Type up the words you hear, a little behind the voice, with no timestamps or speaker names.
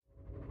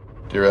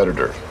Dear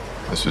editor,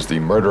 this is the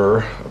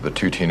murderer of the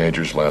 2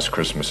 teenagers last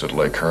Christmas at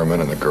Lake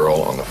Herman and the girl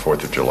on the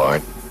 4th of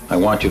July. I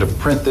want you to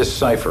print this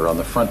cipher on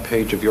the front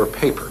page of your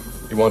paper.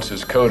 He wants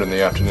his code in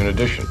the afternoon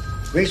edition.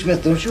 Ray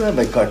Smith, don't you have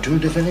a cartoon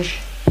to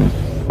finish?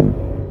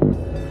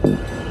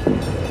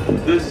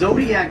 The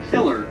Zodiac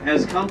killer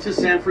has come to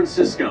San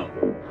Francisco.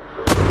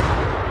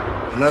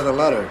 Another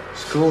letter.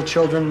 School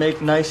children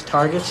make nice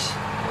targets.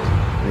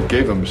 He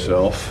gave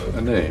himself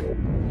a name.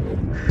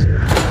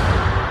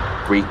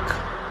 Greek,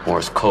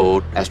 Morse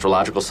code,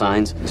 astrological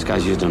signs. This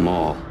guy's used them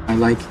all. I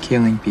like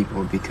killing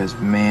people because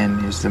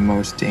man is the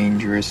most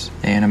dangerous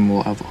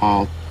animal of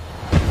all.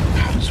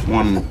 How does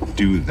one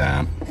do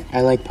that?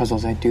 I like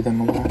puzzles. I do them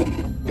a lot.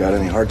 Got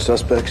any hard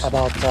suspects?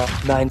 About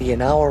 90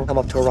 an hour. I'm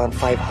up to around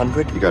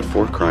 500. You got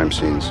 4 crime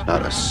scenes,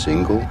 not a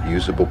single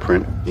usable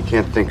print. You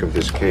can't think of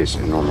this case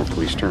in normal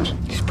police terms.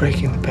 He's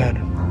breaking the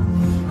pattern.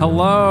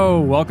 Hello,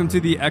 welcome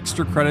to the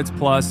Extra Credits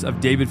Plus of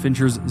David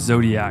Fincher's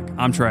Zodiac.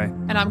 I'm Trey.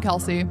 And I'm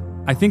Kelsey.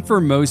 I think for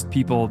most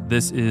people,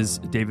 this is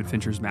David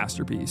Fincher's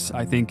masterpiece.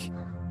 I think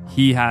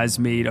he has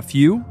made a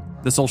few.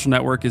 The Social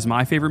Network is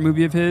my favorite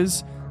movie of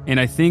his. And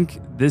I think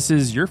this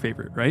is your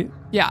favorite, right?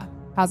 Yeah,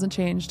 hasn't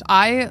changed.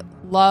 I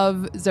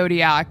love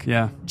Zodiac.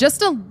 Yeah.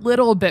 Just a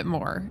little bit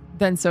more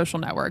than Social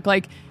Network.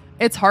 Like,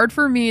 it's hard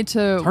for me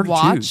to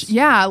watch.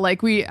 Yeah,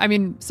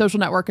 Social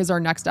Network is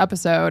our next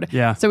episode.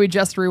 Yeah. So we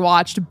just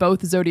rewatched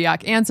both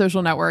Zodiac and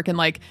Social Network, and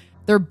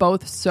they're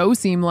both so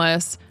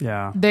seamless.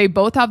 Yeah. They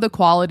both have the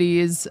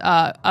qualities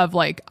of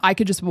I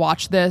could just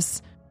watch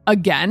this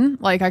again.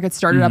 I could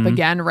start it up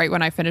again right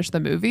when I finish the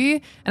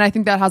movie. And I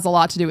think that has a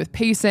lot to do with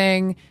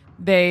pacing.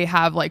 They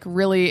have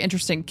really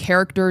interesting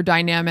character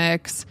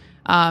dynamics.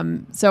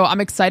 So I'm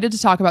excited to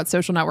talk about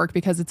Social Network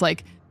because it's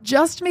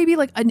just maybe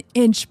an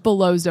inch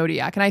below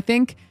Zodiac. And I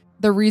think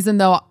the reason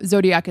though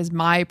Zodiac is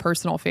my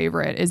personal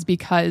favorite is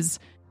because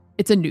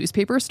it's a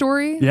newspaper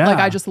story. Yeah.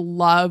 I just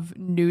love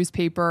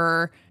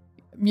newspaper,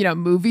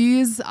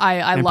 movies.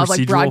 I love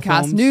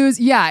broadcast films. news.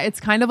 Yeah.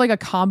 It's kind of a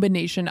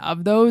combination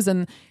of those.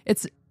 And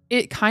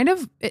it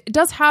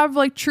does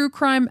have true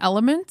crime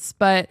elements,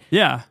 but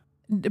yeah.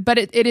 But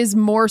it is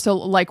more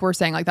so we're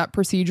saying that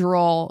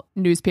procedural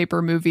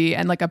newspaper movie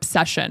and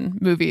obsession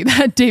movie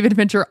that David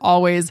Fincher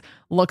always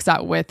looks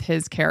at with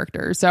his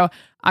characters. So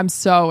I'm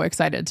so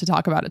excited to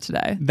talk about it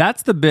today.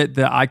 That's the bit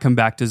that I come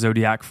back to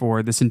Zodiac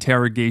for, this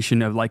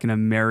interrogation of an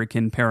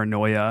American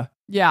paranoia.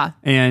 Yeah.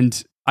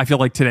 And I feel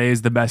like today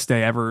is the best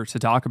day ever to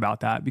talk about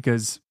that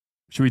because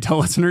should we tell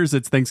listeners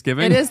it's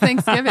Thanksgiving? It is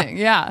Thanksgiving,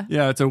 yeah.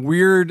 Yeah, it's a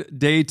weird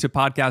day to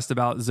podcast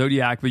about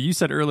Zodiac, but you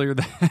said earlier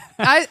that...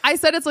 I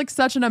said it's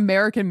such an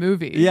American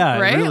movie. Yeah,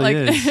 right? It really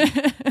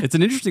is. It's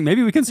an interesting...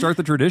 Maybe we can start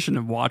the tradition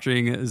of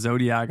watching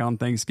Zodiac on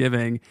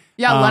Thanksgiving.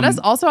 Yeah, let us...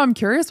 Also, I'm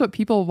curious what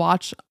people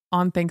watch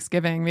on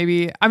Thanksgiving.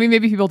 Maybe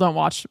people don't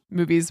watch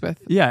movies with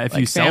if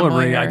you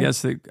celebrate, I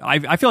guess...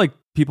 I feel like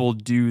people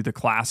do the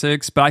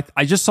classics, but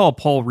I just saw a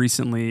poll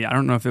recently. I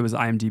don't know if it was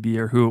IMDb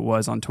or who it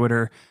was on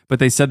Twitter, but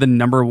they said the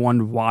number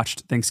one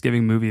watched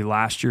Thanksgiving movie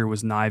last year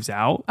was Knives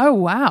Out. Oh,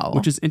 wow.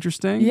 Which is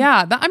interesting.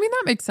 Yeah. That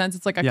makes sense.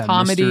 It's a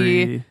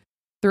comedy, mystery,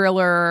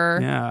 thriller.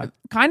 Yeah.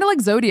 Kind of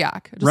like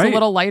Zodiac, just right? a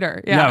little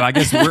lighter. Yeah, I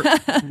guess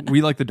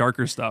we like the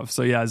darker stuff.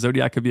 So yeah,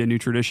 Zodiac could be a new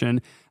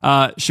tradition.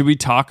 Should we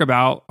talk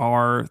about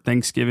our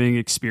Thanksgiving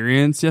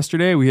experience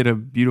yesterday? We had a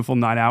beautiful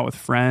night out with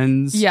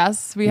friends.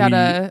 Yes, we had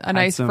a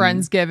nice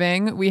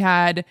Friendsgiving. We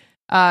had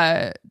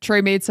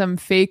Trey made some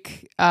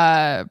fake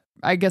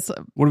I guess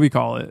what do we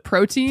call it?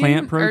 Protein?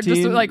 Plant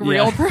protein? Or just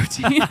real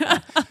protein.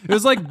 It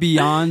was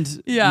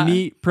beyond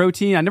meat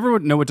protein. I never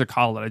would know what to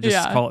call it. I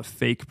just call it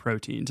fake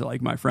protein to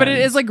my friends. But it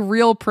is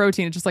real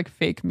protein. It's just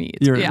fake meat.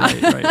 You're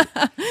right.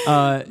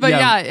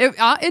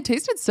 It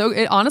tasted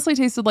it honestly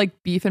tasted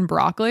like beef and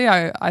broccoli.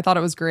 I thought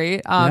it was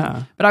great.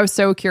 But I was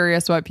so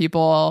curious what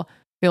people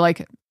feel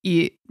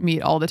eat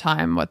meat all the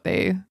time, what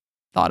they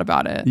thought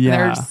about it.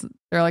 Yeah.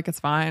 They're it's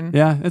fine.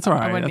 Yeah, it's all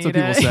right. That's what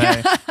people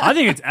say. I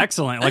think it's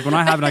excellent. When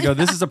I have it, I go,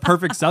 this is a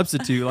perfect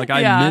substitute.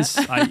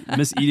 I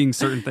miss eating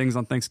certain things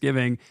on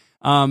Thanksgiving.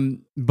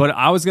 But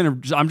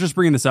I'm just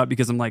bringing this up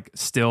because I'm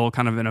still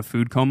kind of in a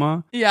food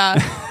coma.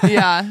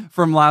 Yeah.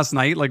 From last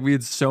night. We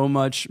had so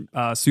much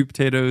sweet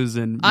potatoes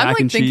and mac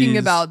and cheese. I'm thinking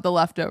about the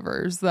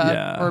leftovers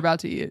that we're about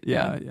to eat.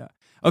 Yeah.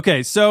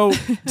 Okay, so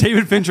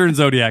David Fincher and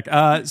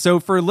Zodiac. So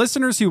for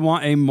listeners who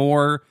want a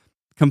more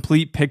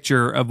complete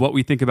picture of what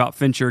we think about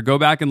Fincher, go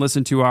back and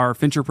listen to our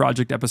Fincher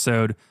Project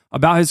episode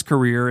about his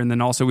career. And then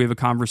also we have a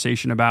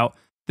conversation about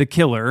The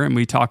Killer. And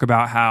we talk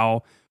about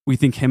how we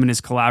think him and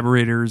his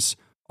collaborators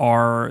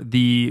are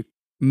the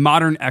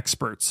modern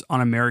experts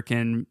on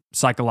American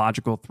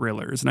psychological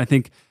thrillers. And I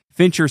think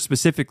Fincher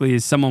specifically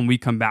is someone we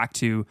come back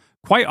to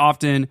quite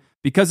often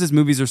because his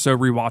movies are so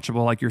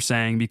rewatchable, like you're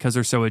saying, because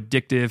they're so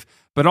addictive,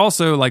 but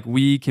also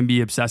we can be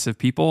obsessive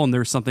people and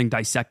there's something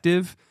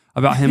dissective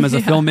about him as a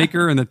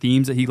filmmaker and the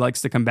themes that he likes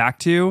to come back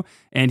to.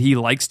 And he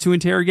likes to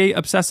interrogate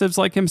obsessives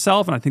like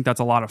himself. And I think that's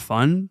a lot of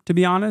fun, to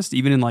be honest.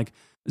 Even in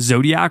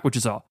Zodiac, which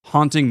is a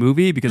haunting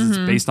movie because it's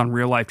based on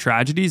real life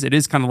tragedies, it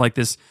is kind of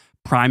this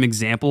prime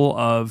example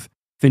of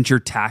Fincher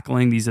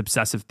tackling these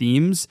obsessive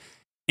themes.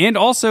 And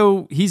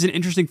also, he's an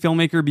interesting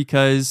filmmaker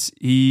because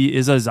he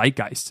is a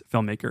zeitgeist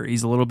filmmaker.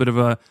 He's a little bit of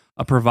a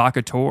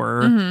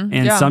provocateur,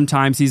 and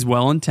sometimes he's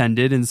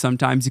well-intended, and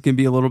sometimes he can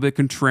be a little bit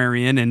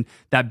contrarian, and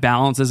that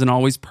balance isn't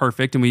always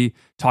perfect. And we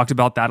talked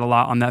about that a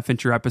lot on that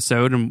Fincher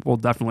episode, and we'll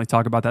definitely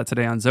talk about that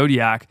today on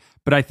Zodiac.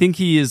 But I think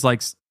he is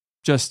like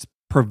just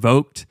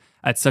provoked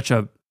at such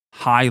a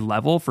high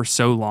level for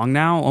so long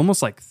now,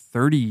 almost like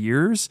 30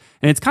 years.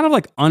 And it's kind of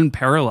like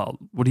unparalleled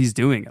what he's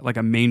doing at like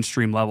a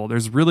mainstream level.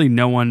 There's really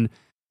no one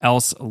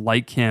else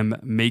like him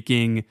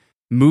making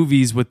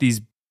movies with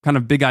these kind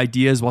of big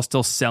ideas while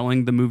still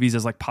selling the movies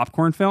as like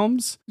popcorn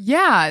films.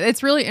 Yeah,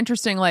 it's really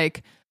interesting.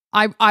 Like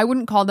I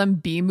wouldn't call them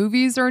B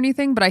movies or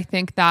anything, but I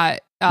think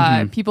that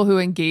people who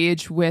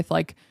engage with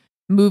like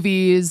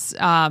movies,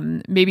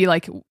 maybe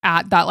like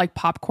at that like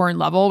popcorn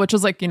level, which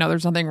is like,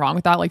 there's nothing wrong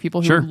with that. Like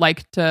people who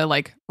like to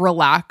like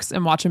relax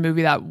and watch a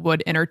movie that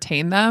would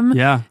entertain them.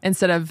 Yeah.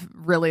 Instead of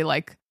really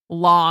like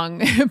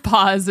long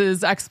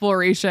pauses,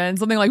 exploration,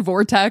 something like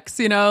Vortex,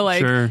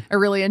 like a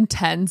really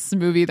intense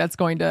movie that's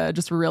going to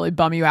just really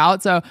bum you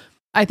out. So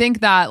I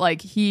think that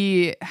like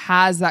he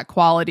has that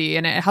quality,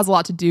 and it has a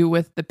lot to do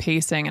with the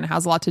pacing, and it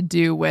has a lot to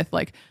do with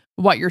like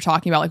what you're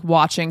talking about, like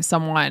watching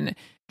someone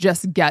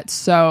just get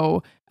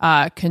so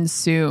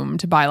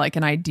consumed by like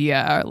an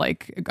idea,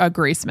 like a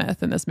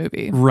Graysmith in this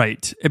movie.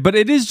 Right. But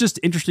it is just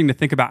interesting to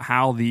think about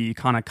how the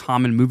kind of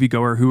common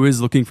moviegoer who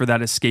is looking for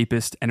that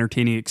escapist,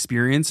 entertaining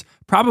experience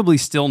probably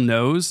still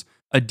knows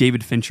a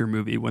David Fincher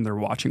movie when they're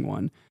watching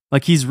one.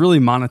 Like he's really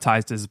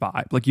monetized his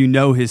vibe. Like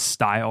his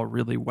style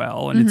really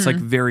well, and it's like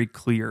very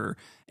clear.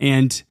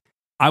 And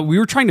we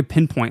were trying to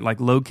pinpoint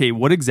like locate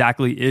what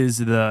exactly is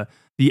the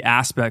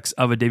aspects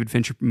of a David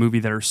Fincher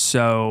movie that are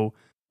so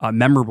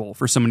memorable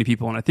for so many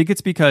people. And I think it's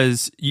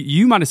because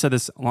you might have said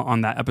this on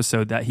that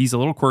episode that he's a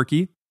little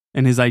quirky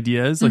in his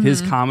ideas. Like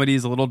his comedy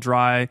is a little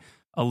dry,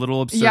 a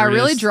little absurd. Yeah,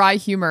 really dry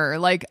humor.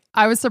 Like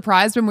I was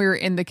surprised when we were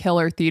in the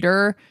Killer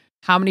Theater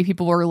how many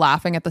people were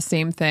laughing at the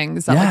same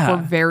things that like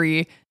were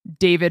very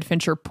David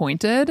Fincher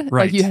pointed.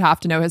 Right. Like you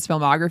have to know his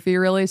filmography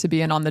really to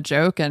be in on the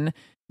joke. And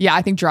yeah,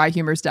 I think dry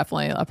humor is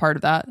definitely a part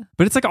of that.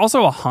 But it's like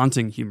also a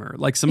haunting humor.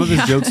 Like some of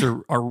his jokes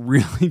are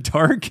really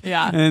dark,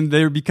 and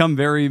they become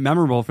very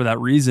memorable for that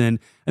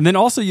reason. And then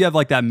also you have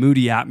like that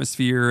moody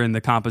atmosphere and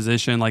the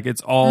composition. Like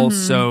it's all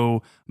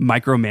so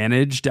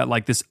micromanaged at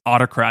like this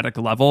autocratic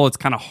level. It's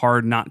kind of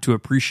hard not to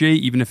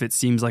appreciate, even if it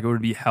seems like it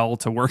would be hell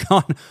to work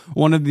on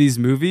one of these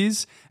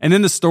movies. And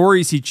then the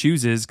stories he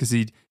chooses, because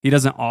he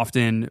doesn't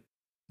often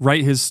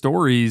write his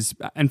stories.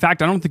 In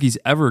fact, I don't think he's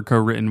ever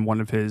co-written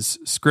one of his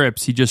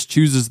scripts. He just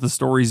chooses the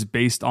stories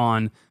based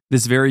on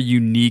this very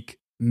unique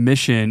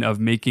mission of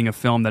making a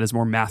film that is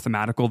more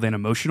mathematical than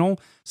emotional.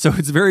 So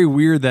it's very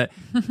weird that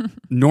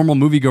normal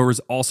moviegoers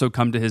also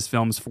come to his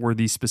films for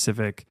these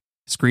specific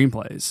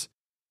screenplays.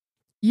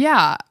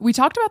 Yeah, we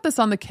talked about this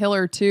on The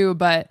Killer too,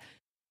 but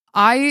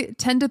I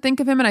tend to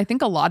think of him, and I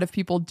think a lot of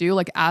people do,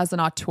 like as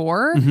an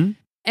auteur.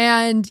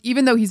 And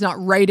even though he's not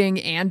writing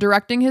and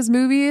directing his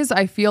movies,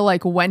 I feel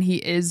like when he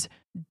is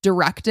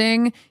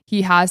directing,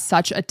 he has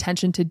such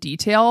attention to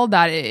detail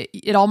that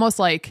it almost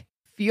like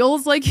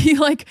feels like he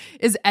like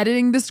is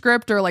editing the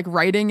script or like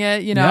writing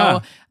it,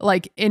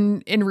 like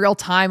in real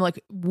time, like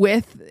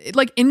with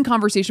like in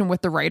conversation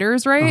with the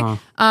writers, right?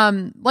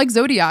 Like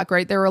Zodiac,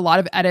 right? There were a lot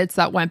of edits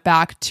that went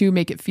back to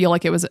make it feel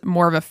like it was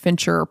more of a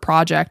Fincher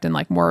project and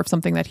like more of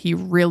something that he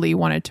really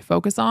wanted to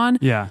focus on.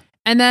 Yeah.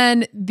 And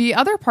then the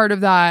other part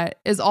of that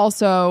is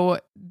also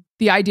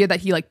the idea that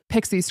he like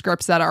picks these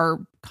scripts that are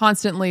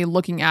constantly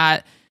looking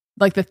at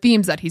like the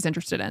themes that he's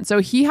interested in. So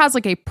he has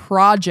like a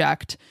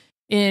project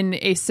in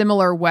a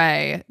similar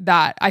way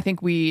that I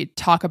think we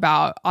talk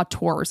about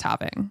auteurs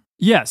having.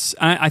 Yes.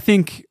 I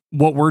think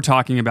what we're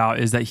talking about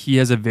is that he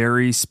has a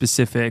very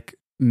specific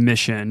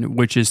mission,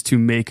 which is to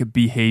make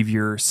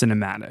behavior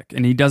cinematic.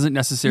 And he doesn't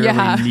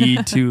necessarily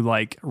need to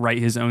like write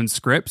his own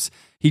scripts.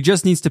 He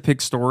just needs to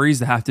pick stories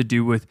that have to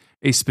do with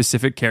a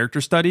specific character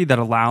study that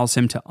allows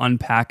him to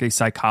unpack a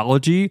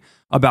psychology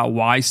about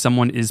why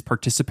someone is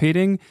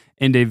participating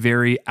in a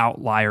very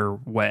outlier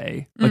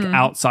way, like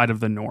outside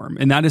of the norm.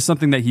 And that is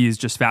something that he is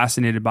just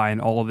fascinated by in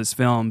all of his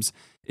films,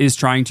 is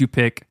trying to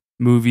pick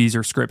movies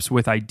or scripts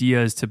with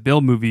ideas to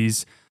build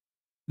movies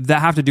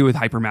that have to do with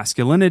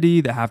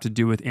hypermasculinity, that have to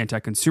do with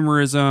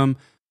anti-consumerism,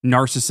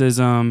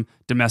 narcissism,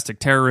 domestic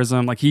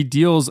terrorism. Like he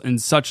deals in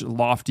such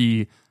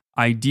lofty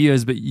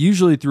ideas, but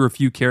usually through a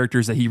few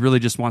characters that he really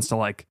just wants to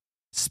like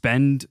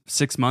spend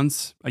 6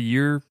 months, a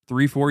year,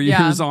 3-4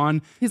 years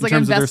on. He's like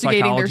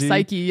investigating their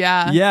psyche.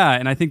 Yeah.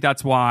 And I think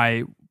that's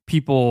why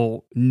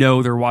people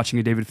know they're watching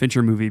a David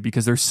Fincher movie,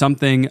 because there's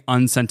something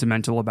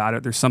unsentimental about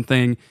it. There's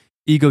something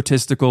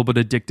egotistical but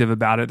addictive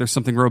about it. There's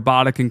something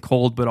robotic and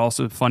cold but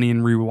also funny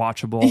and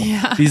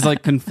rewatchable. These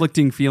like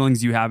conflicting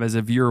feelings you have as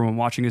a viewer when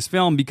watching his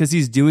film, because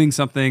he's doing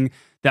something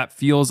that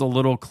feels a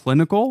little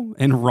clinical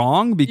and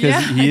wrong,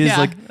 because he is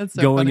like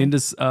so going into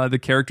the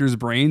characters'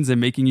 brains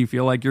and making you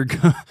feel like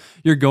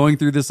you're going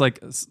through this like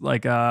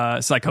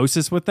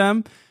psychosis with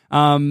them.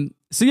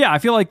 So yeah, I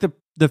feel like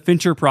the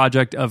Fincher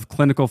project of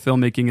clinical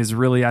filmmaking is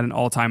really at an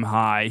all-time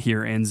high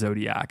here in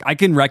Zodiac. I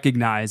can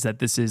recognize that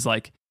this is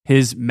like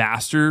his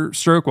master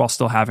stroke while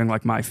still having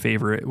like my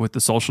favorite with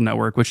The Social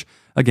Network, which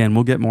again,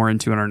 we'll get more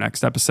into in our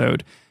next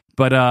episode.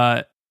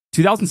 But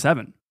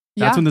 2007,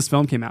 that's when this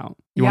film came out.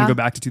 You want to go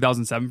back to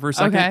 2007 for a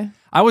second? Okay.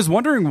 I was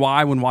wondering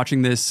why, when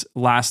watching this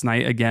last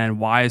night again,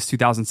 why is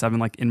 2007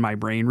 like in my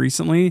brain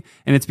recently?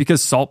 And it's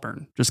because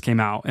Saltburn just came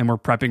out and we're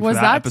prepping for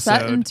that episode. Was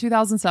that set in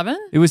 2007?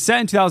 It was set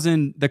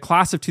in the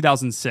class of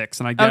 2006.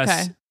 And I guess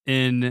I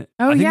think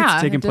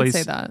it's taking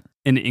place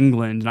in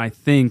England. And I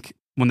think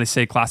when they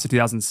say class of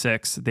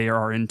 2006, they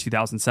are in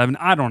 2007.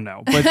 I don't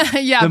know. But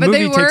the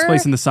movie takes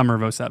place in the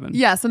summer of 07.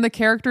 Yes. And the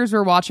characters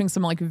were watching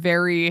some like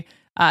very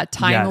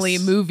timely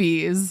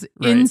movies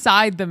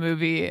inside the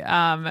movie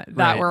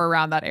that were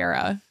around that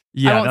era.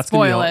 Yeah, that's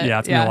gonna be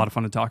it's gonna be a lot of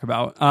fun to talk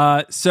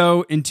about.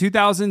 So in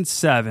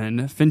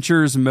 2007,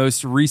 Fincher's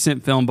most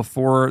recent film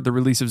before the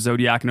release of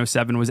Zodiac in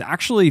 07 was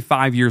actually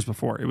 5 years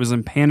before. It was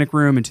in Panic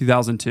Room in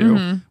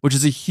 2002, which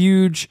is a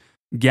huge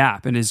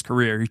gap in his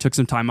career. He took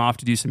some time off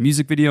to do some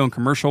music video and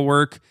commercial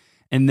work.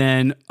 And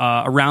then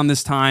around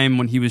this time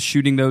when he was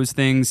shooting those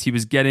things, he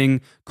was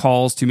getting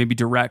calls to maybe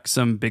direct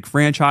some big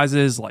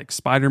franchises like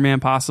Spider-Man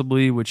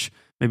possibly, which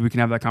maybe we can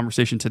have that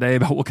conversation today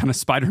about what kind of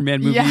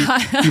Spider-Man movie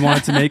he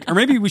wanted to make. Or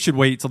maybe we should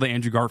wait till the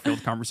Andrew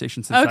Garfield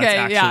conversation since that's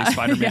actually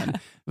Spider-Man.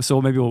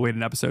 So maybe we'll wait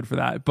an episode for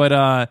that.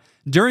 But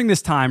during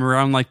this time,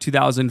 around like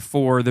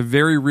 2004, the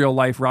very real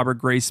life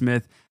Robert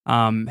Graysmith,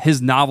 his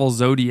novel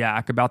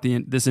Zodiac about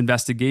this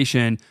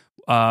investigation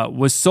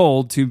was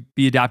sold to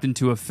be adapted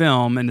into a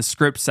film, and the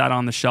script sat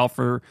on the shelf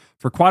for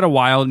quite a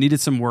while. It needed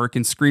some work,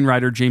 and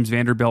screenwriter James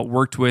Vanderbilt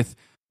worked with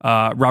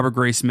Robert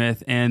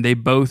Graysmith, and they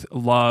both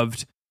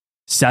loved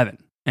Seven.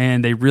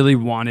 And they really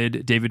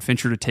wanted David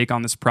Fincher to take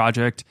on this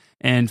project.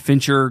 And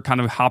Fincher,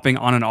 kind of hopping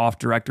on and off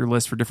director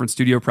lists for different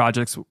studio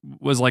projects,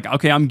 was like,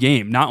 okay, I'm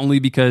game. Not only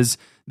because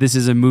this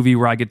is a movie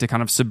where I get to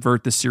kind of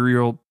subvert the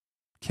serial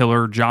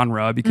killer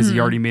genre because he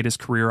already made his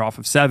career off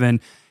of Seven.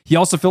 He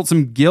also felt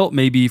some guilt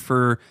maybe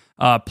for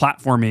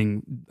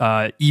platforming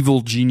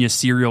evil genius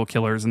serial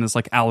killers in this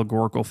like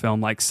allegorical film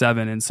like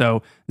Seven. And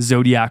so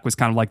Zodiac was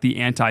kind of like the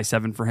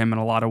anti-Seven for him in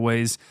a lot of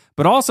ways.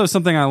 But also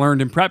something I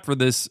learned in prep for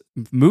this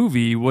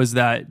movie was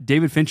that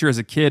David Fincher as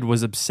a kid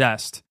was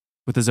obsessed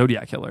with the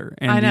Zodiac killer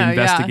and the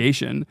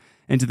investigation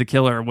into the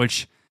killer,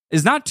 which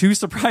is not too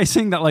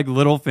surprising that like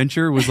little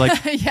Fincher was like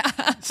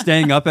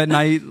staying up at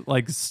night,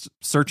 like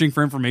searching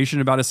for information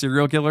about a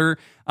serial killer.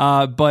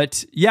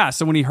 But yeah,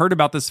 so when he heard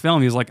about this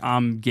film, he was like,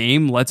 I'm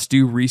game. Let's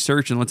do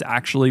research and let's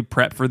actually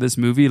prep for this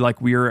movie.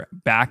 Like we're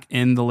back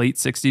in the late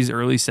 60s,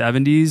 early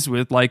 70s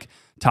with like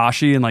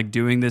Tashi and like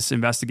doing this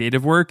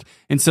investigative work.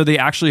 And so they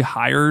actually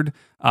hired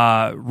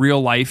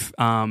real life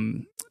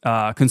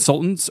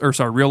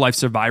real life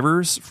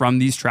survivors from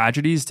these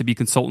tragedies to be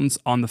consultants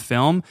on the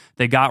film.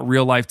 They got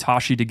real life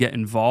Tashi to get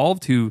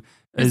involved, who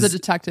is the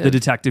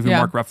detective who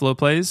Mark Ruffalo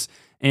plays.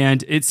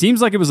 And it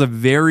seems like it was a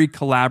very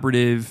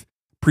collaborative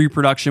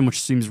pre-production, which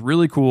seems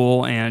really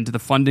cool. And the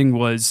funding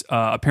was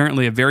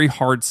apparently a very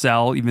hard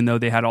sell, even though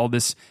they had all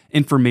this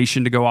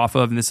information to go off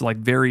of and this like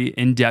very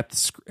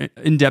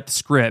in-depth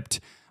script.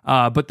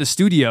 But the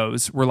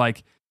studios were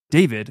like,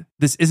 David,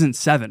 this isn't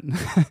Seven.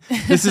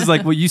 This is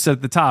like what you said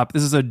at the top.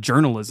 This is a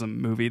journalism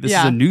movie. This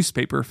is a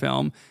newspaper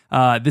film.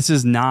 This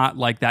is not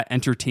like that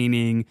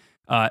entertaining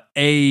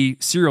A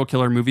serial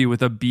killer movie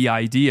with a B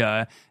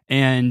idea.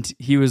 And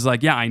he was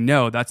like, yeah, I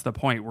know. That's the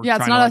point. We're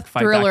trying it's not to like a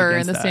fight thriller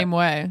back in the that. same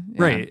way.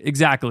 Yeah. Right,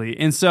 exactly.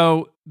 And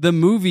so the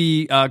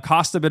movie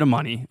cost a bit of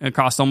money. It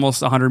cost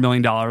almost $100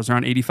 million,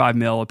 around 85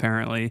 mil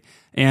apparently.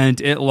 And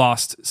it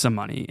lost some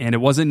money. And it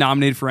wasn't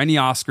nominated for any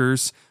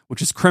Oscars,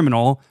 which is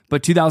criminal.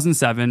 But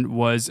 2007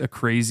 was a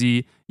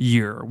crazy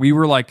year. We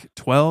were like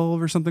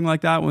 12 or something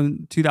like that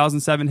when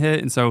 2007 hit.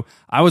 And so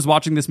I was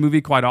watching this movie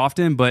quite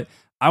often, but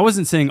I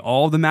wasn't seeing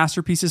all the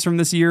masterpieces from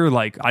this year.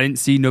 Like I didn't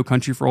see No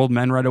Country for Old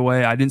Men right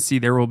away. I didn't see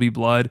There Will Be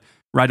Blood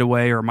right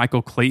away or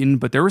Michael Clayton,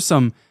 but there were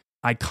some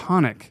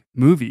iconic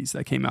movies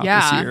that came out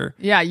this year.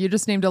 Yeah, you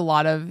just named a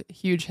lot of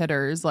huge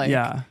hitters.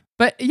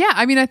 But yeah,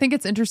 I mean, I think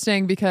it's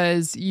interesting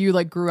because you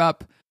like grew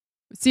up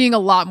seeing a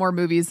lot more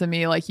movies than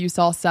me. Like you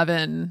saw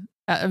Seven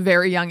at a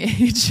very young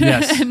age.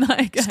 Yes. And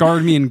like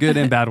scarred me in good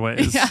and bad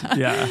ways.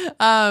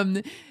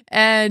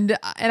 And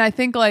I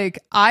think like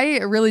I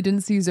really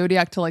didn't see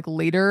Zodiac till like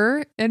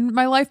later in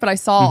my life, but I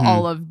saw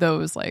all of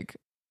those like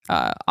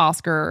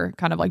Oscar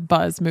kind of like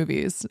buzz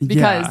movies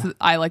because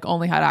I like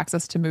only had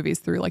access to movies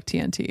through like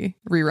TNT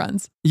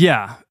reruns.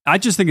 Yeah. I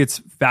just think it's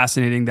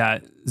fascinating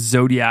that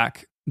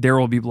Zodiac, There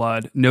Will Be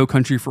Blood, No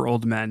Country for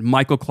Old Men,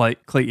 Michael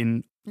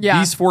Clayton,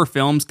 these four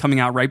films coming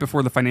out right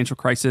before the financial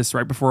crisis,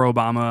 right before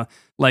Obama,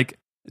 like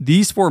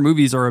these four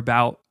movies are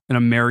about an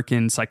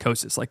American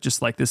psychosis, like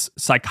just like this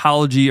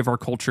psychology of our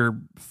culture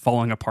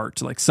falling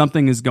apart. Like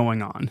something is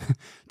going on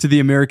to the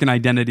American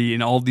identity,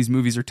 and all of these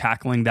movies are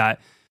tackling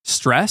that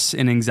stress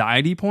and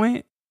anxiety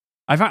point.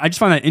 I just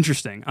find that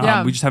interesting.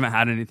 We just haven't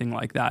had anything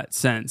like that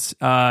since.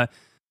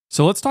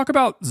 So let's talk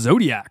about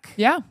Zodiac.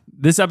 Yeah.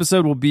 This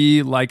episode will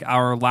be like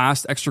our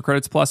last Extra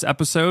Credits Plus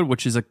episode,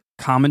 which is a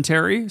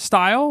commentary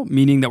style,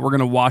 meaning that we're going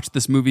to watch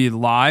this movie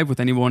live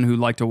with anyone who'd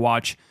like to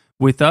watch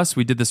with us.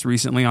 We did this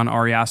recently on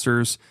Ari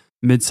Aster's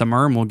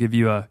Midsummer, and we'll give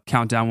you a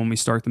countdown when we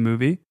start the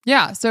movie.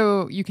 Yeah,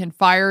 so you can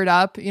fire it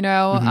up, you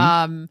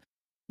know.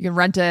 You can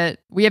rent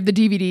it. We have the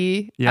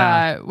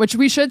DVD, which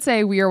we should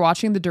say we are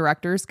watching the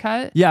director's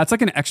cut. Yeah, it's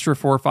like an extra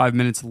 4 or 5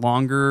 minutes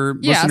longer.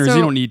 Yeah, Listeners, so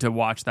you don't need to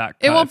watch that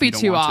cut. It won't if you be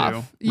don't too want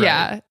off. to. Right.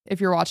 Yeah,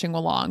 if you're watching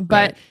along.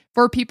 But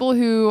for people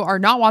who are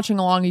not watching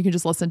along, you can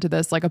just listen to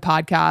this like a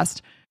podcast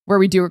where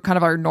we do kind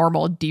of our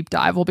normal deep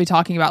dive. We'll be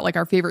talking about like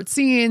our favorite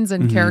scenes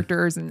and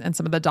characters and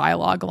some of the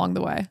dialogue along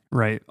the way.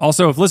 Right.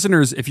 Also,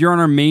 if you're on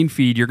our main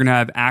feed, you're going to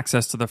have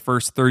access to the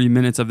first 30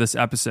 minutes of this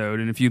episode.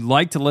 And if you'd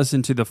like to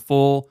listen to the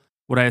full,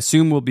 what I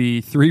assume will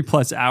be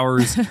 3+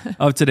 hours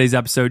of today's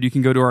episode, you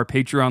can go to our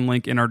Patreon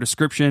link in our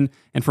description.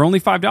 And for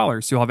only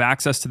 $5, you'll have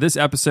access to this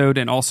episode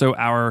and also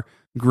our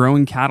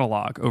growing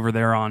catalog over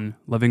there on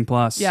Living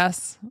Plus.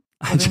 Yes.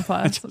 Living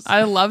Plus.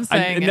 I love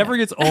saying it. It never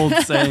gets old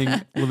saying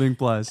Living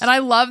Plus. And I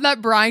love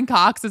that Brian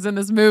Cox is in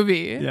this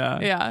movie.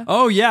 Yeah.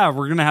 Oh, yeah.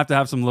 We're going to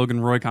have some Logan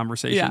Roy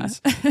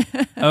conversations.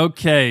 Yeah.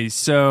 Okay.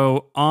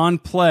 So on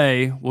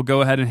play, we'll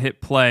go ahead and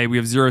hit play. We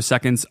have 0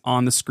 seconds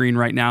on the screen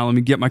right now. Let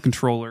me get my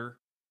controller.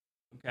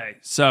 Okay.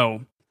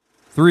 So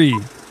 3,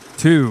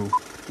 2,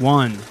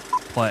 1,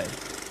 play.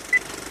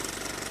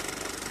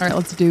 All right.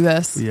 Let's do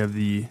this. We have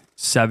the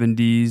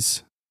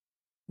 70s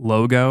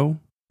logo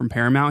from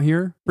Paramount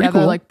here. Pretty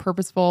cool. They're like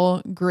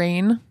purposeful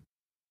grain.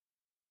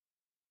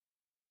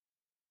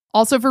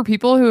 Also, for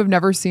people who have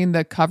never seen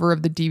the cover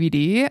of the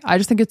DVD, I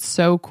just think it's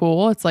so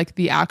cool. It's like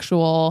the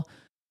actual,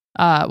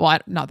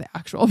 not the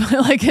actual, but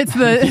like it's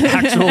the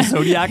actual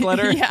Zodiac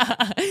letter. Yeah,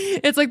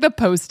 it's like the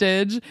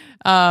postage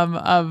of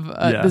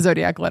the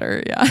Zodiac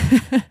letter.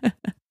 Yeah.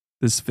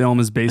 This film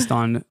is based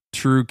on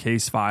true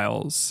case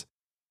files.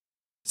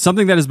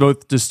 Something that is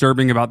both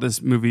disturbing about this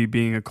movie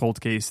being a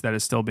cold case that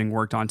is still being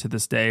worked on to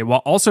this day, while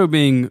also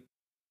being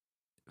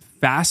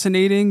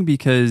fascinating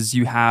because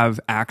you have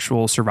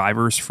actual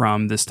survivors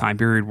from this time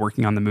period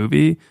working on the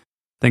movie,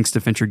 thanks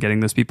to Fincher getting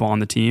those people on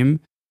the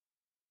team.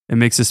 It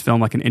makes this film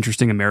like an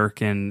interesting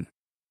American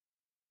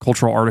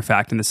cultural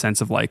artifact in the sense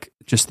of like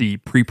just the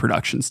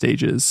pre-production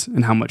stages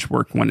and how much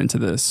work went into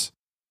this.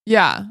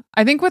 Yeah.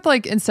 I think with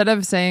like, instead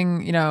of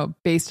saying, you know,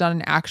 based on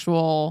an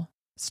actual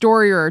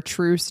story or a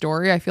true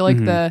story, I feel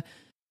like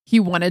he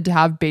wanted to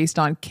have based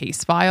on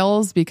case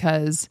files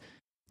because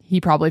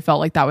he probably felt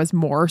like that was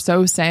more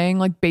so saying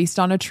like based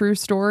on a true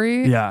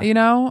story. Yeah. You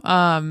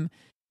know?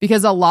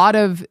 Because a lot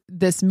of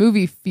this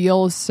movie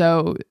feels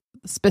so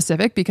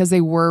specific because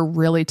they were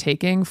really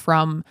taking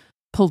from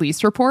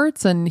police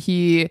reports, and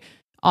he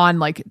on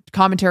like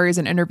commentaries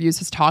and interviews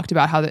has talked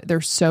about how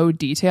they're so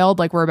detailed.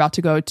 Like we're about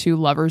to go to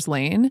Lover's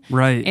Lane.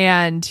 Right.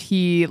 And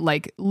he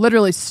like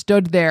literally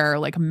stood there,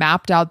 like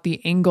mapped out the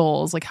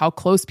angles, like how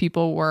close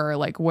people were,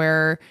 like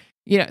where,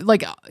 you know,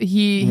 like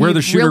where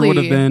the shooter really, would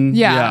have been.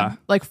 Yeah.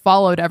 Like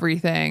followed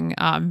everything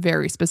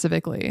very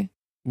specifically.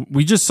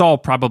 We just saw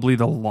probably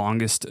the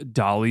longest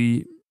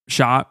dolly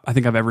shot I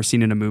think I've ever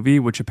seen in a movie,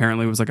 which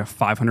apparently was like a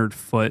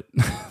 500-foot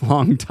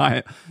long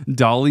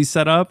dolly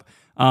setup.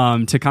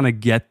 To kind of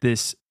get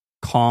this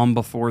calm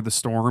before the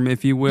storm,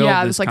 if you will.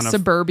 Yeah, this like kind of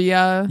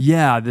suburbia.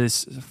 Yeah,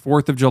 this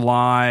 4th of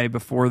July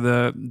before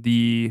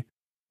the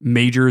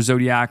major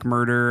Zodiac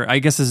murder. I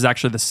guess this is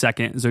actually the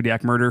second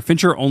Zodiac murder.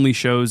 Fincher only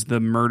shows the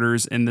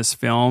murders in this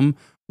film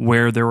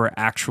where there were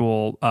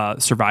actual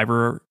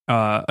survivor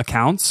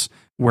accounts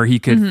where he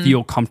could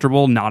feel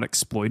comfortable not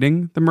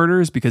exploiting the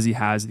murders because he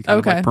has the kind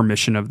of like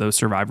permission of those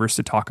survivors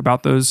to talk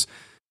about those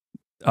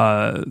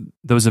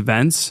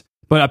events.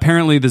 But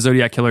apparently the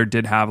Zodiac Killer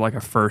did have like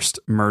a first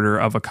murder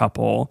of a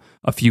couple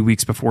a few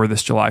weeks before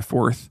this July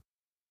 4th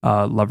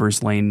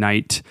Lover's Lane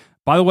night.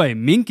 By the way,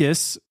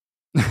 Minkus.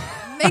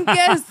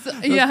 Yeah.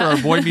 For our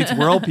Boy Meets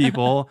World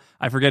people,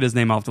 I forget his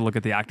name. I'll have to look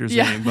at the actor's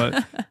name.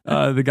 But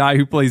the guy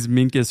who plays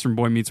Minkus from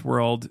Boy Meets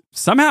World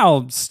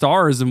somehow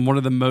stars in one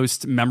of the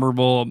most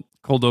memorable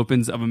cold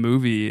opens of a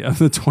movie of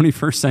the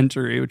 21st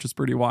century, which is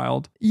pretty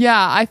wild.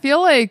 Yeah, I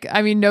feel like,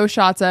 I mean, no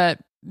shots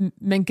at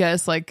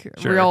Minkus, like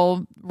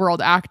real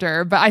world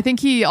actor, but I think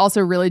he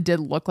also really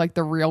did look like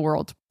the real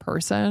world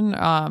person.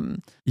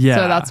 So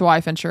that's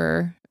why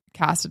Fincher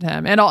casted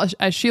him, and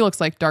she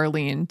looks like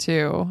Darlene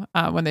too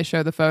when they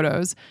show the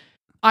photos.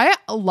 I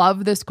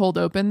love this cold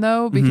open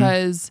though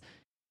because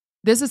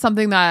this is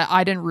something that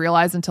I didn't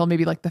realize until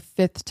maybe like the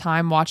 5th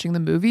time watching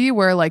the movie,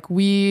 where like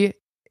we,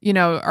 you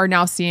know, are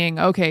now seeing,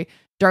 okay,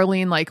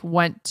 Darlene like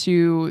went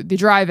to the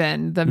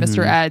drive-in, the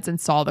Mr. Ed's, and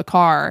saw the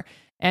car.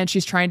 And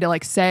she's trying to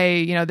like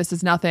say, you know, this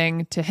is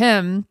nothing to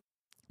him,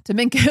 to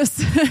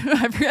Minkus.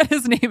 I forget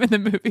his name in the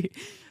movie.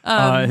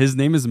 His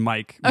name is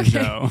Mike.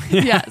 Okay.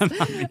 Yes. By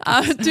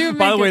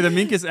the way, the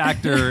Minkus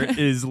actor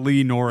is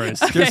Lee Norris.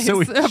 Just so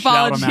we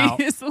shout him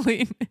out.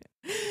 Lee.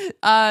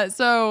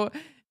 So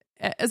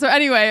So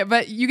anyway,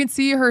 but you can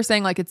see her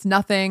saying like it's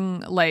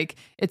nothing, like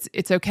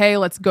it's okay,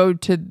 let's go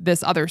to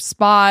this other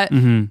spot,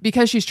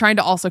 because she's trying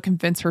to also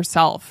convince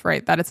herself,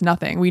 right, that it's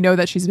nothing. We know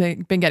that she's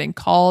been getting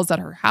calls at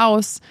her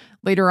house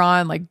later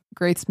on, like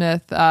Grace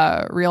Smith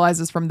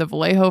realizes from the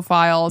Vallejo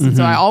files. And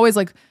so I always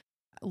like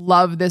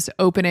love this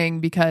opening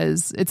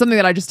because it's something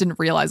that I just didn't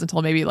realize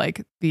until maybe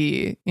like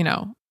the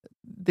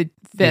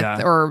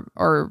fifth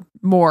or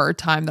more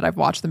time that I've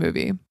watched the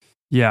movie.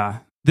 Yeah.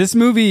 This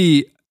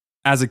movie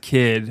as a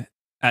kid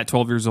at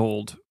 12 years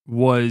old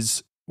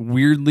was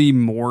weirdly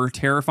more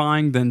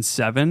terrifying than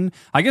Seven.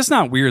 I guess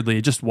not weirdly,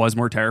 it just was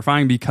more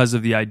terrifying because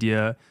of the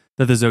idea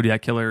that the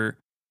Zodiac killer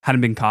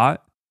hadn't been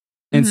caught.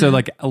 And so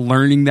like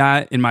learning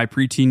that in my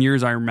preteen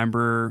years, I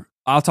remember,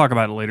 I'll talk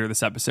about it later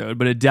this episode,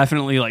 but it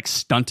definitely like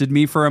stunted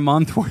me for a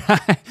month where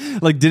I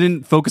like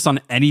didn't focus on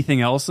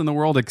anything else in the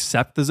world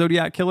except the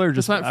Zodiac killer.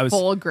 Just went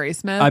full Grace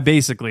Smith.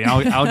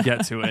 I'll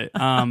get to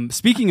it.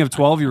 Speaking of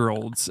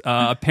 12-year-olds,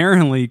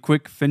 apparently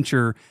quick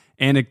Fincher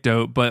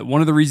anecdote, but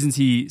one of the reasons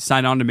he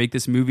signed on to make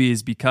this movie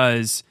is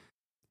because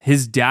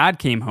his dad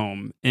came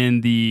home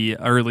in the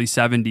early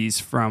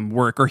 70s from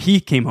work, or he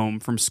came home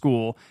from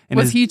school. And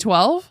was he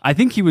 12? I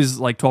think he was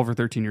like 12 or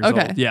 13 years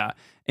old. Yeah.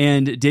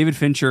 And David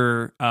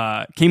Fincher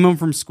came home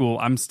from school.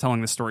 I'm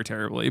telling this story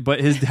terribly,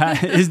 but his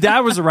dad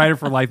was a writer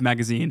for Life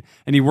magazine,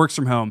 and he works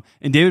from home.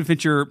 And David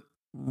Fincher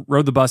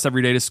rode the bus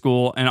every day to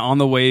school. And on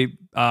the way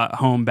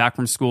home back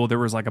from school, there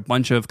was like a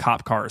bunch of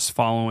cop cars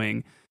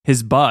following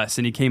his bus.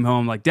 And he came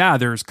home like, Dad,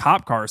 there's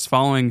cop cars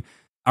following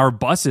our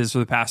buses for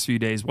the past few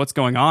days. What's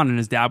going on? And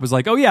his dad was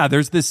like, oh yeah,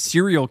 there's this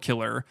serial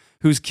killer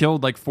who's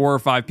killed like 4 or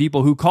 5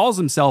 people who calls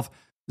himself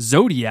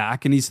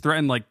Zodiac, and he's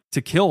threatened like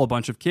to kill a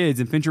bunch of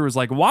kids. And Fincher was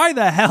like, why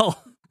the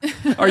hell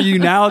are you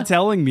now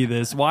telling me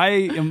this? Why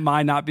am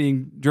I not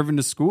being driven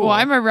to school?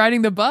 Why am I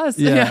riding the bus?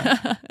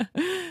 Yeah.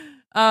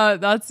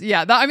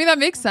 That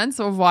makes sense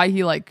of why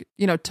he like,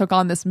 took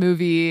on this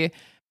movie.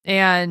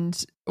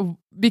 And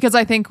because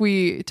I think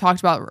we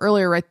talked about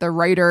earlier, right? The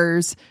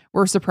writers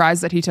were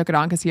surprised that he took it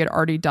on because he had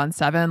already done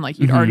Seven, like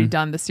he'd already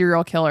done the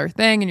serial killer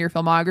thing in your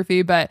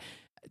filmography. But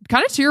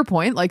kind of to your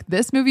point, like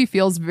this movie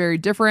feels very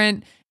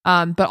different.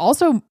 But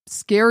also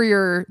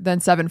scarier than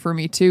Seven for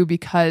me too,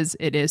 because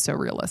it is so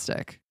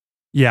realistic.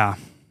 Yeah.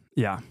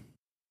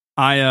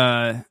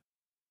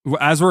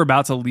 As we're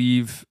about to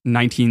leave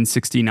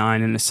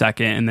 1969 in a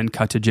second and then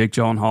cut to Jake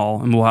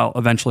Gyllenhaal, and we'll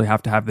eventually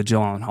have to have the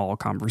Gyllenhaal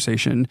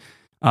conversation.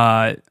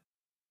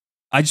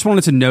 I just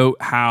wanted to note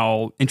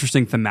how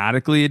interesting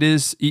thematically it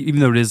is, even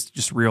though it is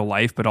just real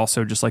life, but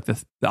also just like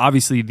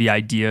obviously the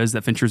ideas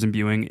that Fincher's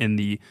imbuing in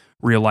the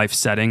real life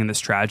setting and this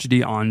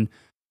tragedy on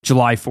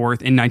July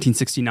 4th in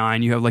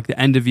 1969. You have like the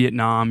end of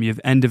Vietnam, you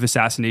have end of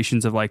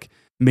assassinations of like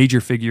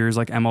major figures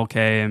like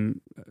MLK and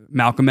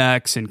Malcolm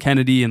X and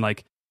Kennedy, and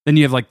like then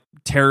you have like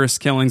terrorist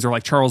killings or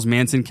like Charles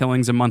Manson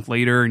killings a month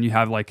later, and you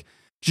have like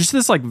just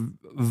this like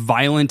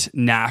violent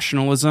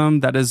nationalism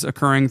that is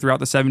occurring throughout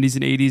the 70s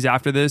and 80s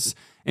after this.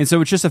 And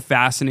so it's just a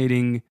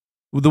fascinating,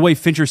 the way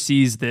Fincher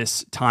sees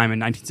this time in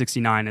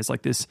 1969 as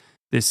like this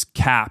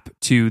cap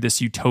to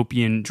this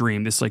utopian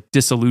dream, this like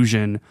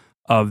disillusion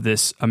of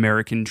this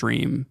American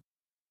dream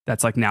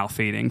that's like now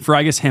fading for,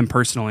 I guess, him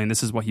personally. And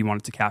this is what he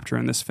wanted to capture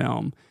in this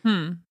film.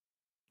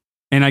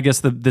 And I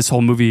guess this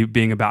whole movie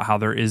being about how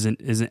there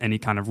isn't any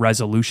kind of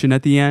resolution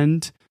at the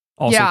end.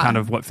 Also kind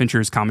of what Fincher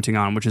is commenting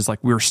on, which is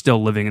like we're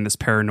still living in this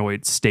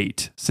paranoid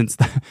state since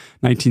the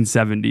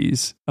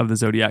 1970s of the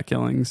Zodiac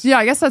killings. Yeah,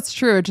 I guess that's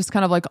true. It's just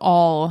kind of like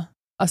all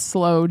a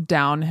slow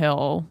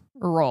downhill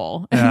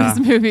roll in this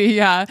movie.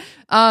 Yeah.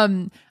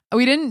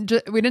 We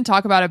didn't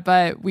talk about it,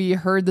 but we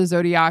heard the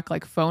Zodiac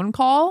like phone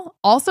call.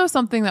 Also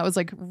something that was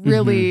like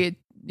really,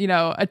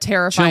 a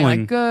terrifying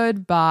like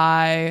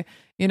goodbye,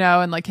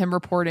 and like him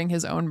reporting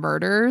his own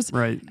murders.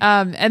 Right.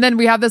 And then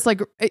we have this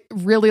like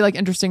really like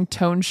interesting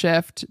tone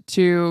shift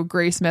to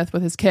Grace Smith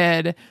with his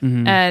kid.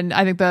 And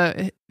I think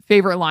the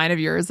favorite line of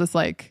yours is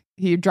like,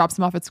 he drops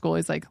him off at school.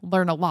 He's like,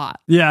 learn a lot.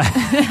 Yeah.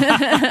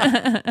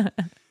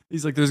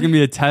 He's like, there's going to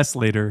be a test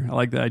later. I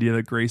like the idea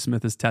that Grace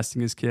Smith is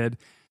testing his kid.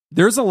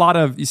 There's a lot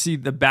of, you see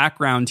the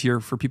background here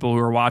for people who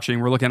are watching,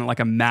 we're looking at like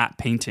a matte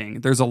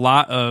painting. There's a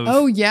lot of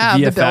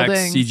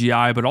VFX,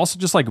 CGI, but also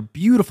just like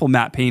beautiful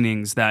matte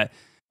paintings that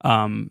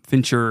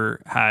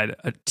Fincher had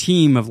a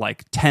team of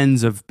like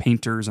tens of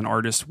painters and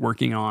artists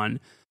working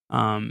on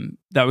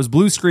that was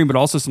blue screen, but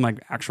also some like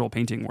actual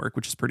painting work,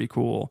 which is pretty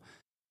cool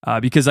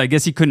because I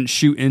guess he couldn't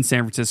shoot in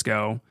San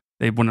Francisco.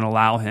 They wouldn't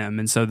allow him.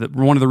 And so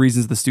one of the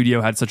reasons the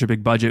studio had such a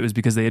big budget was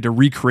because they had to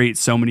recreate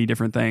so many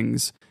different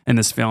things in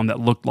this film that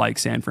looked like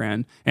San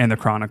Fran and the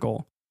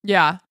Chronicle.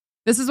 Yeah.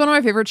 This is one of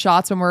my favorite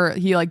shots when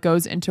he like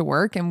goes into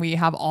work and we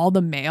have all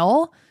the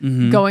mail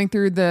going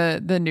through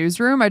the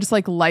newsroom. I just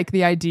like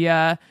the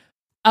idea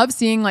of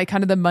seeing like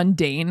kind of the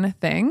mundane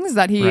things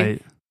that he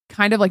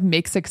kind of like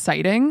makes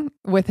exciting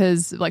with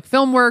his like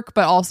film work,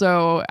 but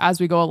also as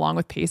we go along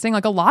with pacing.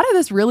 Like a lot of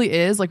this really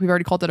is like, we've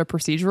already called it a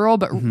procedural,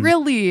 but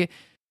really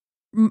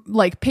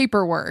like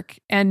paperwork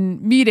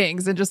and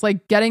meetings and just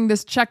like getting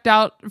this checked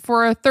out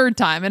for a third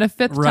time and a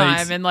fifth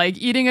time and like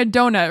eating a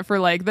donut for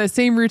like the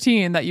same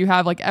routine that you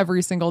have like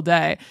every single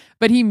day.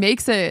 But he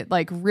makes it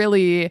like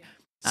really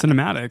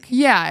cinematic.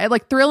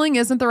 Like thrilling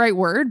isn't the right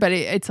word, but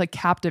it's like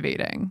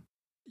captivating.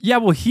 Yeah,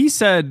 well, he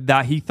said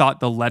that he thought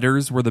the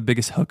letters were the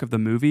biggest hook of the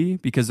movie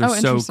because they're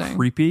so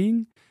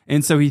creepy.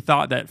 And so he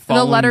thought that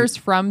the letters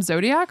from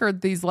Zodiac or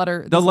these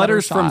letters? The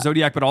letters from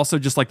Zodiac, but also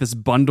just like this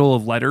bundle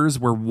of letters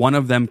where one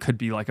of them could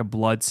be like a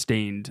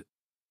blood-stained,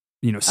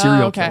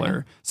 serial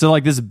killer. So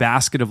like this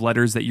basket of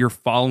letters that you're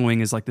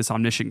following is like this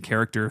omniscient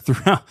character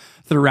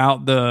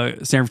throughout the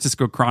San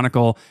Francisco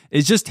Chronicle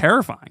is just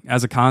terrifying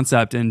as a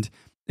concept. And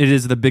it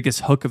is the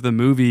biggest hook of the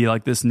movie,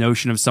 like this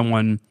notion of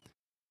someone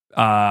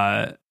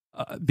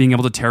being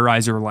able to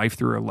terrorize your life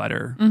through a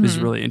letter is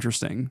really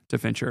interesting to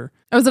Fincher.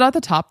 Oh, is it at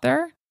the top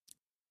there?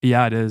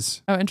 Yeah, it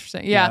is. Oh,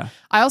 interesting. Yeah.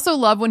 I also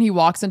love when he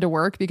walks into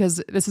work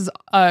because this is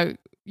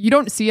you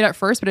don't see it at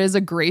first, but it is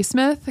a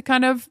Graysmith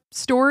kind of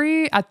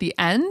story at the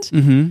end.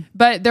 Mm-hmm.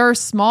 But there are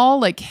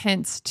small like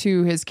hints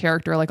to his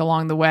character like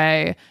along the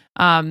way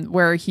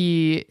where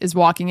he is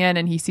walking in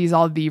and he sees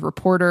all the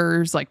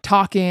reporters like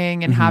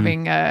talking and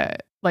having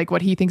like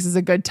what he thinks is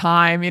a good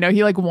time.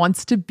 He like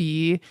wants to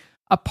be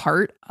a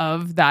part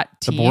of that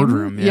team. The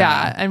boardroom.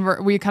 Yeah.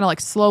 And we kind of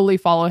like slowly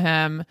follow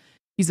him.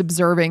 He's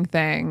observing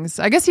things.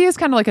 I guess he is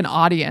kind of like an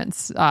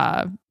audience,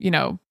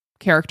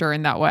 character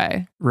in that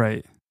way.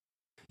 Right.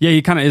 Yeah,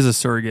 he kind of is a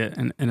surrogate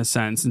in a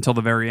sense until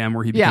the very end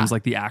where he becomes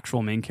like the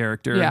actual main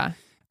character.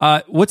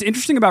 Yeah. What's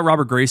interesting about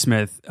Robert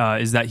Graysmith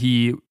is that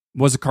he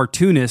was a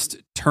cartoonist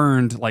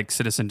turned like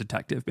citizen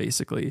detective,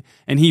 basically.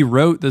 And he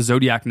wrote the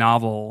Zodiac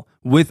novel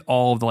with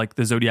all of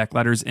the Zodiac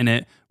letters in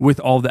it, with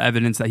all the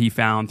evidence that he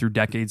found through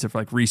decades of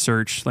like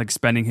research, like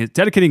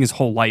dedicating his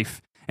whole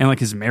life and like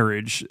his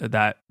marriage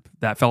that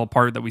fell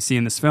apart that we see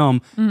in this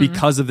film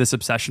because of this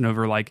obsession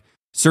over like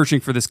searching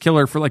for this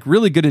killer for like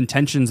really good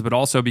intentions, but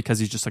also because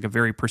he's just like a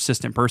very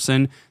persistent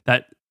person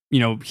that,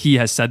 he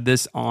has said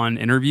this in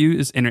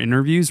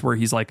interviews where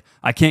he's like,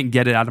 I can't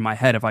get it out of my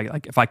head.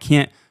 If I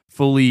can't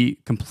fully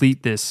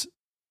complete this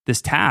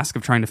task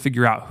of trying to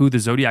figure out who the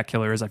Zodiac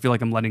killer is, I feel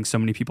like I'm letting so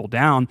many people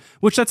down,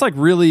 which that's like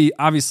really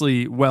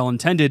obviously well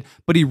intended,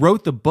 but he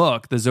wrote the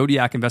book, the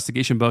Zodiac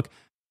investigation book,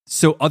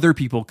 so other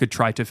people could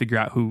try to figure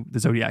out who the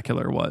Zodiac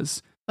killer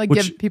was.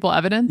 Give people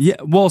evidence? Yeah,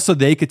 well, so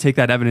they could take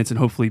that evidence and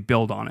hopefully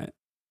build on it,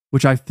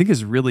 which I think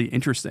is really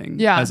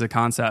interesting as a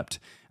concept.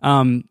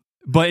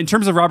 But in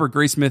terms of Robert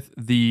Graysmith,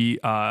 the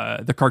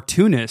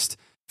cartoonist,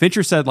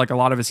 Fincher said like a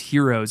lot of his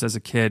heroes as a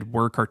kid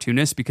were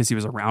cartoonists because he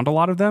was around a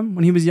lot of them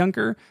when he was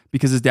younger,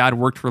 because his dad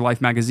worked for Life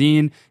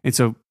magazine. And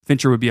so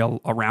Fincher would be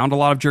around a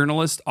lot of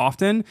journalists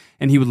often,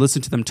 and he would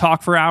listen to them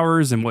talk for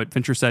hours. And what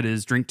Fincher said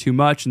is drink too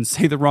much and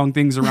say the wrong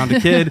things around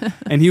a kid.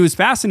 And he was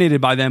fascinated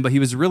by them, but he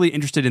was really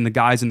interested in the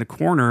guys in the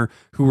corner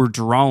who were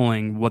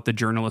drawing what the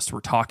journalists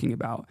were talking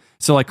about.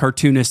 So like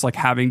cartoonists, like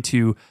having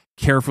to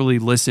carefully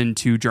listen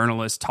to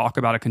journalists talk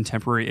about a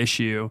contemporary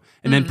issue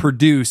and then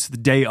produce the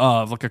day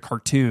of like a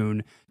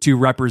cartoon to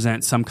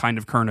represent some kind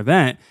of current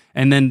event.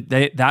 And then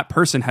that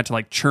person had to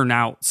like churn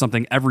out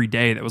something every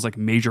day that was like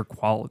major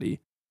quality.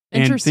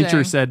 Interesting. And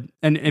Fincher said,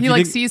 and if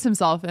he sees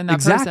himself in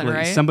that person,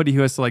 right? Somebody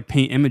who has to like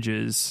paint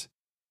images.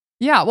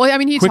 Yeah. Well, I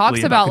mean, he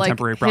talks about like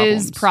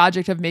problems. His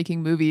project of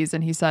making movies,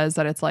 and he says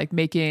that it's like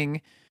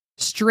making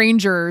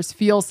strangers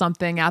feel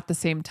something at the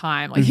same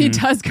time. Like he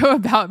does go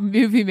about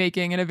movie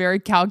making in a very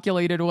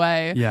calculated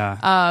way.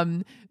 Yeah.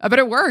 But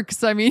it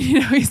works. I mean,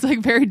 he's like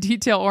very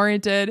detail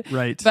oriented.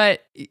 Right.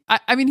 But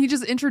I mean, he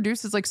just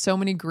introduces like so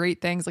many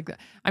great things like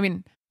that. I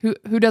mean,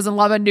 who doesn't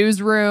love a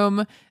newsroom?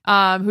 Who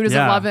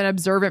doesn't love an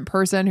observant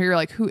person who you're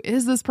like, who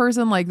is this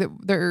person? Like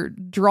they're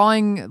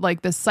drawing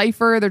like the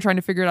cipher. They're trying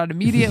to figure it out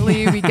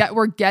immediately.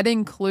 We're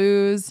getting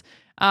clues.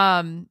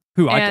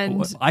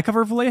 I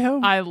cover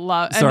Vallejo? I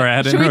love. Sorry, I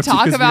had to interrupt you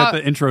because we got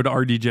the intro to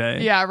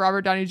RDJ. Yeah,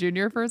 Robert Downey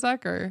Jr. for a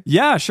sec, or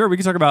yeah, sure. We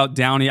can talk about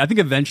Downey. I think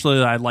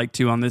eventually I'd like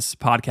to on this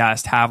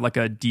podcast have like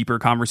a deeper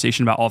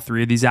conversation about all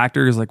three of these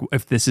actors. Like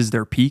if this is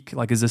their peak,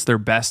 like is this their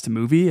best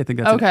movie? I think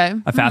that's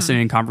a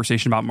fascinating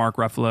conversation about Mark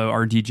Ruffalo,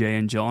 RDJ,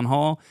 and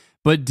Gyllenhaal.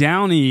 But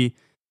Downey,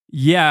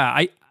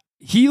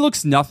 he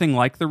looks nothing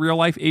like the real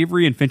life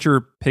Avery, and Fincher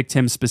picked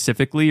him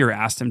specifically or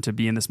asked him to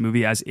be in this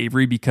movie as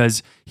Avery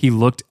because he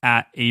looked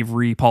at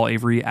Paul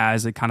Avery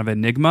as a kind of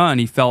enigma,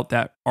 and he felt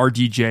that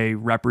RDJ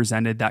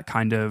represented that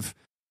kind of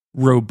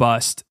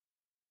robust,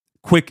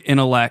 quick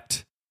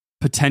intellect,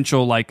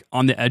 potential like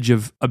on the edge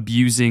of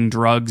abusing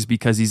drugs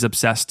because he's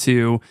obsessed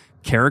to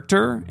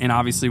character. And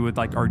obviously with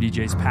like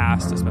RDJ's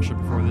past, especially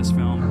before this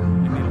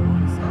film, it made a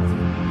lot of sense.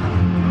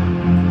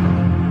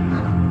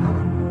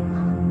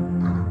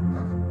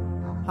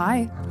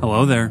 Hi.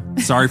 Hello there.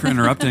 Sorry for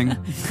interrupting.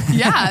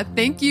 Yeah,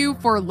 thank you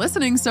for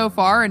listening so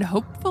far, and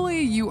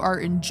hopefully you are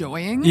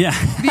enjoying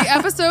the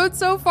episode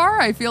so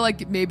far. I feel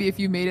like maybe if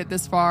you made it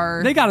this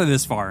far... They got it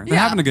this far. They're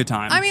having a good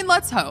time. I mean,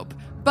 let's hope.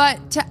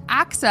 But to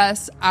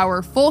access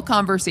our full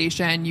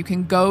conversation, you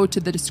can go to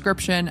the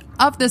description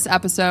of this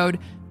episode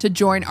to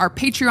join our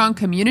Patreon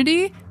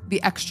community,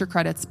 the Extra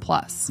Credits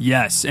Plus.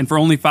 Yes, and for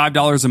only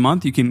 $5 a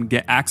month, you can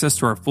get access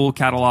to our full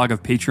catalog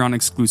of Patreon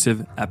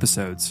exclusive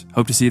episodes.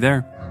 Hope to see you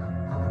there.